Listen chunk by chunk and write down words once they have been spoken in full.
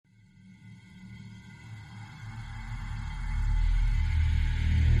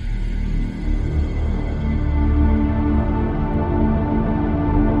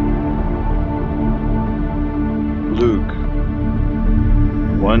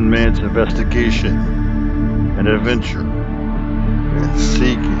one man's investigation and adventure and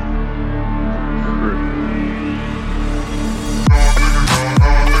seeking truth.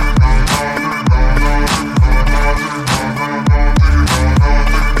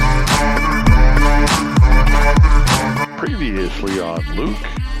 Previously on Luke,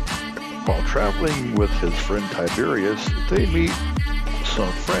 while traveling with his friend Tiberius, they meet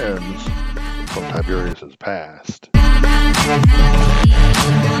some friends from Tiberius's past.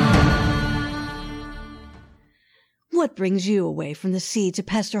 What brings you away from the sea to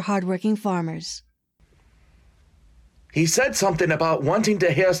pester hard-working farmers? He said something about wanting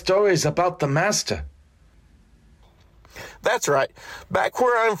to hear stories about the Master. That's right. Back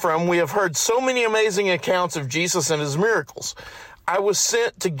where I'm from, we have heard so many amazing accounts of Jesus and his miracles. I was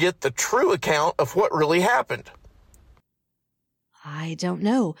sent to get the true account of what really happened. I don't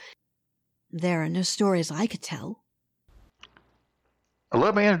know. There are no stories I could tell.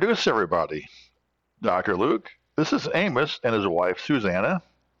 Let me introduce everybody. Dr. Luke, this is Amos and his wife, Susanna.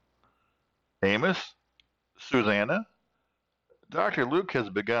 Amos, Susanna. Dr. Luke has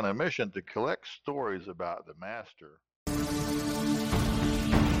begun a mission to collect stories about the Master.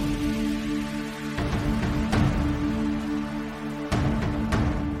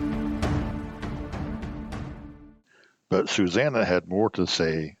 But Susanna had more to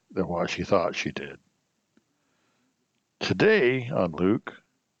say than what she thought she did. Today on Luke,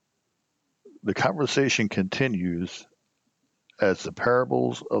 the conversation continues as the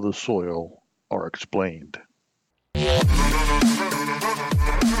parables of the soil are explained. That's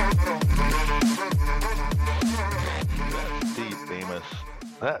deep, Amos.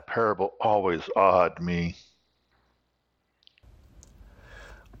 That parable always awed me.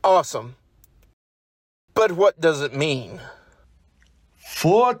 Awesome. But what does it mean?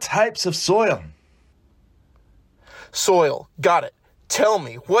 4 types of soil. Soil. Got it. Tell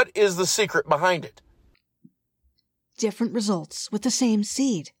me, what is the secret behind it? Different results with the same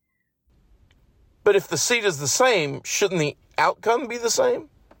seed. But if the seed is the same, shouldn't the outcome be the same?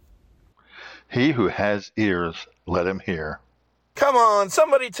 He who has ears, let him hear. Come on,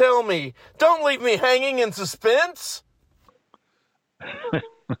 somebody tell me. Don't leave me hanging in suspense.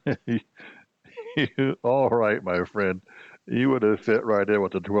 All right, my friend. You would have fit right in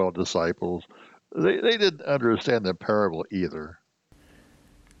with the 12 disciples. They didn't understand the parable either.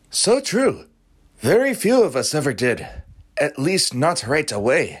 So true. Very few of us ever did. At least not right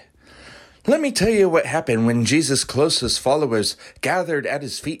away. Let me tell you what happened when Jesus' closest followers gathered at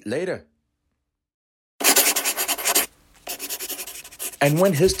his feet later. And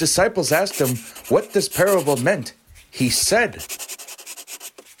when his disciples asked him what this parable meant, he said,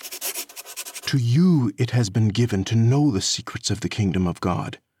 "To you it has been given to know the secrets of the kingdom of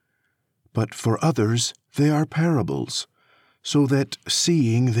God. But for others they are parables, so that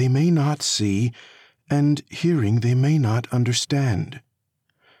seeing they may not see, and hearing they may not understand.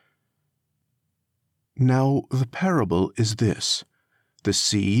 Now the parable is this: the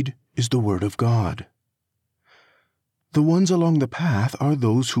seed is the word of God. The ones along the path are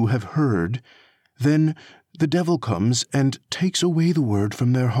those who have heard. Then the devil comes and takes away the word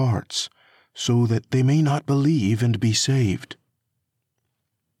from their hearts, so that they may not believe and be saved.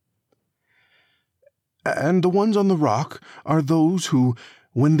 And the ones on the rock are those who,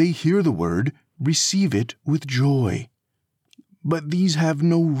 when they hear the word, receive it with joy. But these have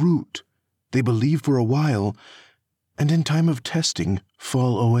no root. They believe for a while, and in time of testing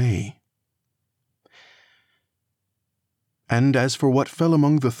fall away. And as for what fell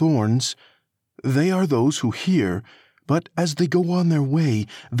among the thorns, they are those who hear, but as they go on their way,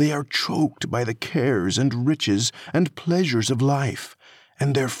 they are choked by the cares and riches and pleasures of life,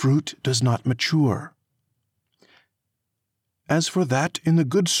 and their fruit does not mature. As for that in the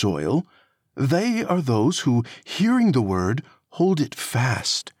good soil, they are those who, hearing the word, hold it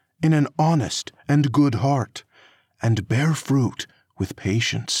fast in an honest and good heart, and bear fruit with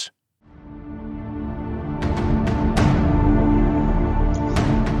patience."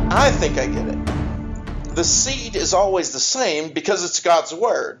 I think I get it. The seed is always the same because it's God's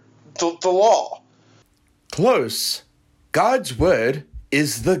word, the law. Close. God's word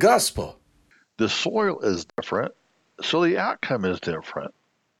is the gospel. The soil is different, so the outcome is different.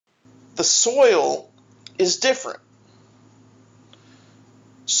 The soil is different,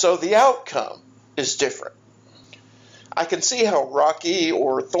 so the outcome is different. I can see how rocky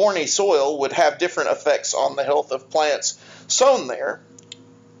or thorny soil would have different effects on the health of plants sown there.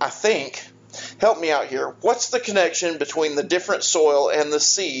 I think. Help me out here. What's the connection between the different soil and the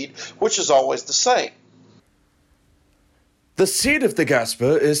seed, which is always the same? The seed of the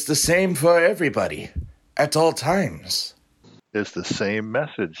gospel is the same for everybody, at all times. It's the same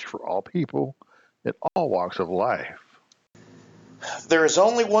message for all people in all walks of life. There is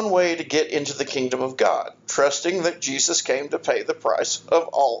only one way to get into the kingdom of God, trusting that Jesus came to pay the price of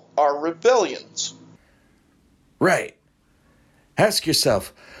all our rebellions. Right. Ask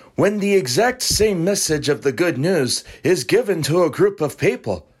yourself, when the exact same message of the good news is given to a group of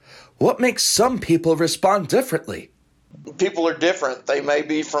people, what makes some people respond differently? People are different. They may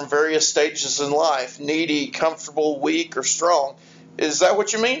be from various stages in life, needy, comfortable, weak, or strong. Is that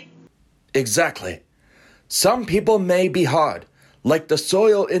what you mean? Exactly. Some people may be hard, like the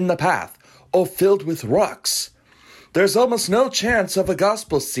soil in the path, or filled with rocks. There's almost no chance of a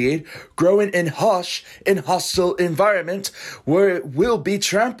gospel seed growing in harsh and hostile environment where it will be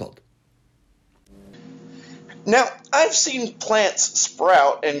trampled. Now, I've seen plants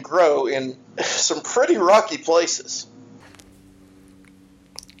sprout and grow in some pretty rocky places.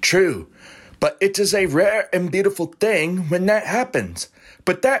 True, but it is a rare and beautiful thing when that happens.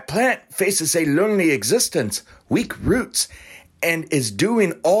 But that plant faces a lonely existence, weak roots, and is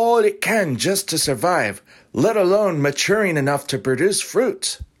doing all it can just to survive, let alone maturing enough to produce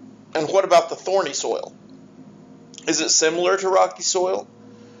fruit. And what about the thorny soil? Is it similar to rocky soil,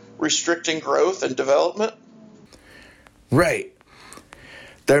 restricting growth and development? Right.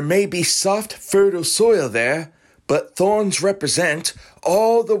 There may be soft, fertile soil there, but thorns represent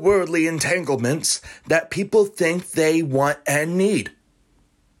all the worldly entanglements that people think they want and need.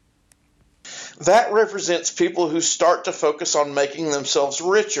 That represents people who start to focus on making themselves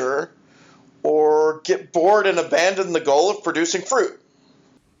richer or get bored and abandon the goal of producing fruit.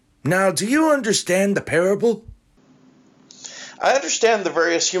 Now, do you understand the parable? I understand the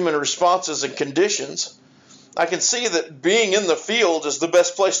various human responses and conditions. I can see that being in the field is the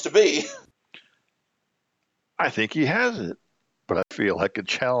best place to be. I think he has it, but I feel like a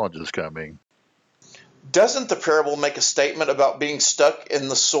challenge is coming. Doesn't the parable make a statement about being stuck in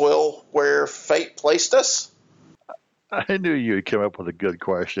the soil where fate placed us? I knew you'd come up with a good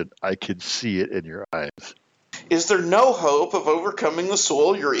question. I could see it in your eyes. Is there no hope of overcoming the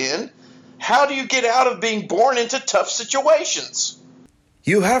soil you're in? How do you get out of being born into tough situations?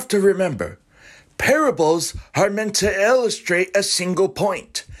 You have to remember, parables are meant to illustrate a single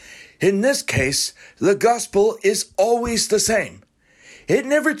point. In this case, the gospel is always the same. It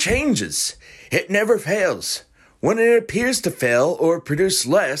never changes. It never fails. When it appears to fail or produce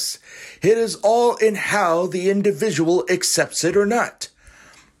less, it is all in how the individual accepts it or not.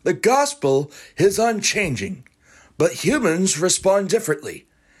 The gospel is unchanging, but humans respond differently.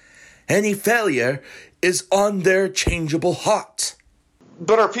 Any failure is on their changeable heart.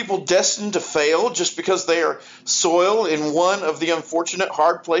 But are people destined to fail just because they are soil in one of the unfortunate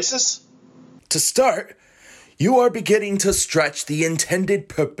hard places? To start, you are beginning to stretch the intended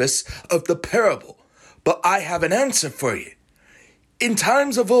purpose of the parable, but I have an answer for you. In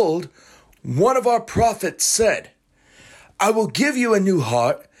times of old, one of our prophets said, "I will give you a new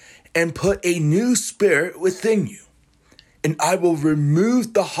heart and put a new spirit within you, and I will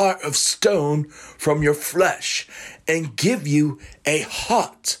remove the heart of stone from your flesh and give you a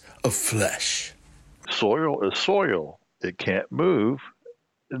heart of flesh." Soil is soil. It can't move,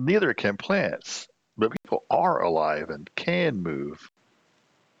 and neither can plants. But people are alive and can move.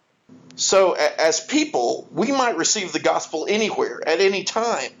 So, as people, we might receive the gospel anywhere, at any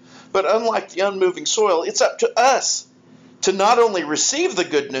time. But unlike the unmoving soil, it's up to us to not only receive the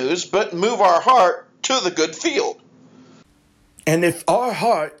good news, but move our heart to the good field. And if our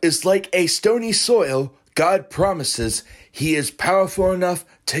heart is like a stony soil, God promises He is powerful enough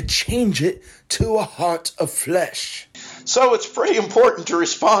to change it to a heart of flesh. So it's pretty important to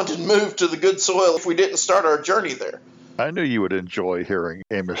respond and move to the good soil if we didn't start our journey there. I knew you would enjoy hearing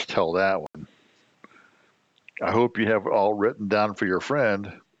Amos tell that one. I hope you have it all written down for your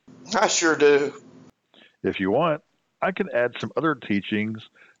friend. I sure do. If you want, I can add some other teachings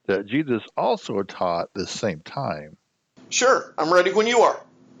that Jesus also taught this same time. Sure, I'm ready when you are.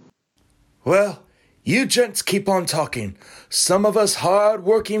 Well, you gents keep on talking. Some of us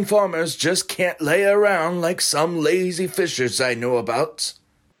hard-working farmers just can't lay around like some lazy fishers I know about.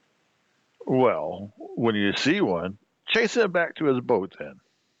 Well, when you see one, chase him back to his boat then.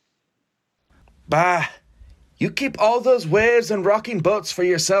 Bah, you keep all those waves and rocking boats for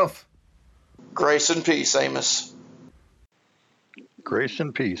yourself. Grace and peace, Amos. Grace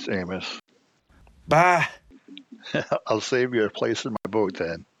and peace, Amos. Bah, I'll save you a place in my boat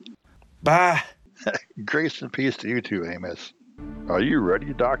then. bah. Grace and peace to you too, Amos. Are you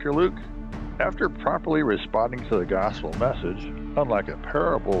ready, Dr. Luke? After properly responding to the gospel message, unlike a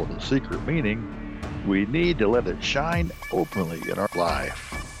parable with a secret meaning, we need to let it shine openly in our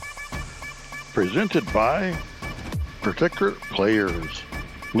life. Presented by Particular players: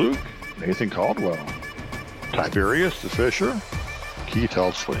 Luke, Nathan Caldwell. Tiberius the Fisher, Keith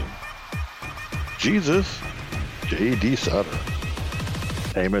Helsley. Jesus, J.D. Sutter.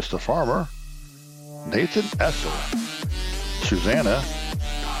 Amos the Farmer, Nathan Esser. Susanna,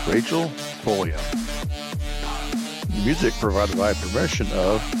 Rachel Folliam. Music provided by permission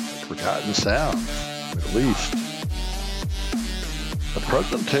of Forgotten Sound, Middle East. A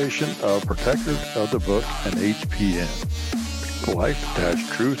presentation of Protectors of the Book and HPN.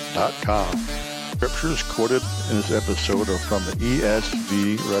 Life-Truth.com. Scriptures quoted in this episode are from the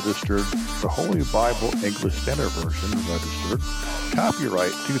ESV registered, the Holy Bible English Standard Version registered,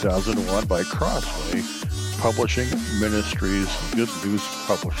 copyright 2001 by Crossway Publishing Ministries, Good News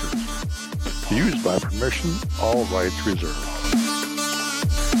Publishers. Used by permission, all rights reserved.